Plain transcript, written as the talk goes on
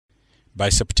By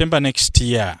September next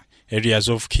year, areas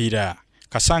of Kira,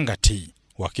 Kasangati,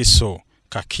 Wakiso,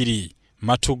 Kakiri,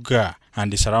 Matuga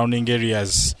and the surrounding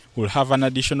areas will have an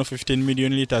additional 15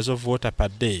 million liters of water per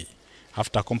day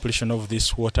after completion of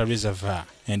this water reservoir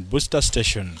and booster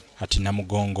station at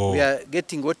Namugongo. We are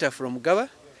getting water from Gawa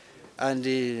and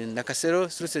Nakasero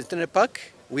through Centenary Park.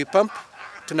 We pump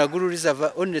to Naguru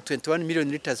Reservoir only 21 million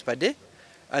liters per day,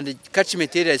 and the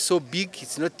catchment area is so big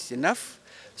it's not enough.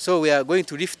 So we are going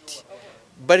to lift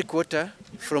bulk water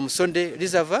from Sonde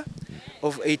Reservoir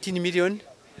of 18 million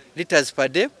liters per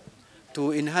day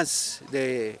to enhance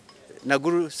the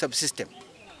Naguru subsystem.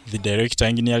 The Director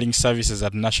Engineering Services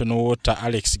at National Water,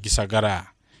 Alex Gisagara,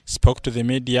 spoke to the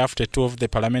media after a tour of the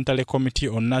Parliamentary Committee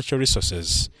on Natural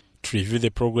Resources to review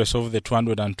the progress of the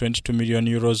 222 million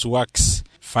euros works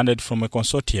funded from a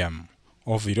consortium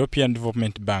of European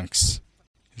development banks.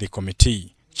 The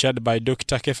committee, chaired by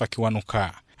Dr. Kefa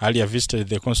Kiwanuka, earlier visited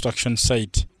the construction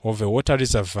site of a water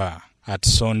reservoir at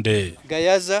Sonde.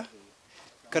 Gayaza,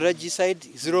 Karaji side,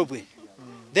 Zirobwe.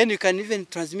 Then you can even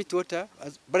transmit water,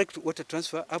 as bulk water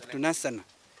transfer up to Nansana.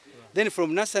 Then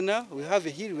from Nansana, we have a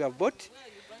hill we have bought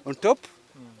on top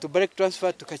to bulk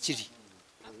transfer to Kachiri.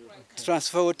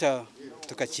 Transfer water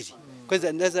to Kachiri. Because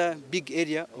another big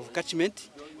area of catchment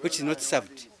which is not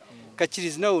served. Kachiri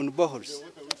is now on boreholes,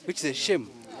 which is a shame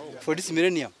for this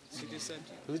millennium.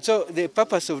 So the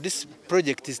purpose of this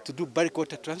project is to do bulk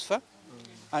water transfer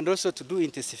and also to do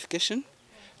intensification,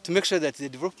 to make sure that the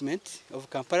development of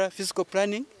Kampala physical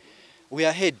planning, we are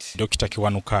ahead. Dr.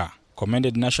 Kiwanuka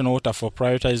commended National Water for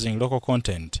prioritizing local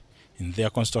content in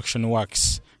their construction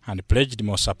works and pledged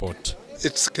more support.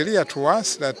 It's clear to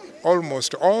us that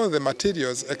almost all the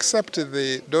materials, except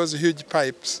those huge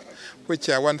pipes, which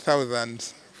are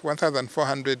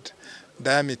 1,400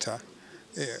 diameter,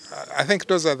 I think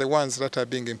those are the ones that are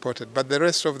being imported, but the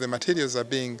rest of the materials are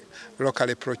being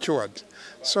locally procured.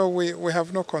 So we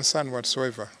have no concern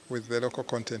whatsoever with the local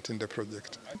content in the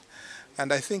project.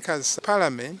 And I think as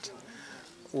Parliament,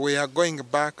 we are going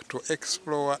back to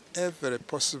explore every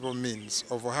possible means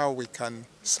of how we can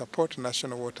support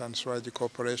National Water and Sewerage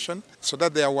Corporation so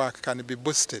that their work can be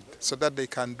boosted, so that they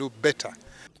can do better.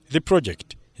 The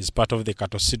project is part of the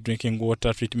Katosi drinking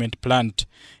water treatment plant,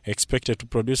 expected to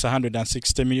produce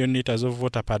 160 million liters of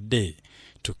water per day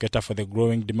to cater for the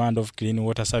growing demand of clean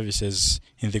water services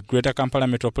in the greater Kampala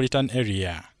metropolitan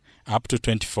area up to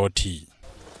 2040.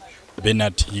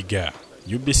 Bernard Iga,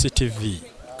 UBC TV,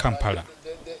 Kampala.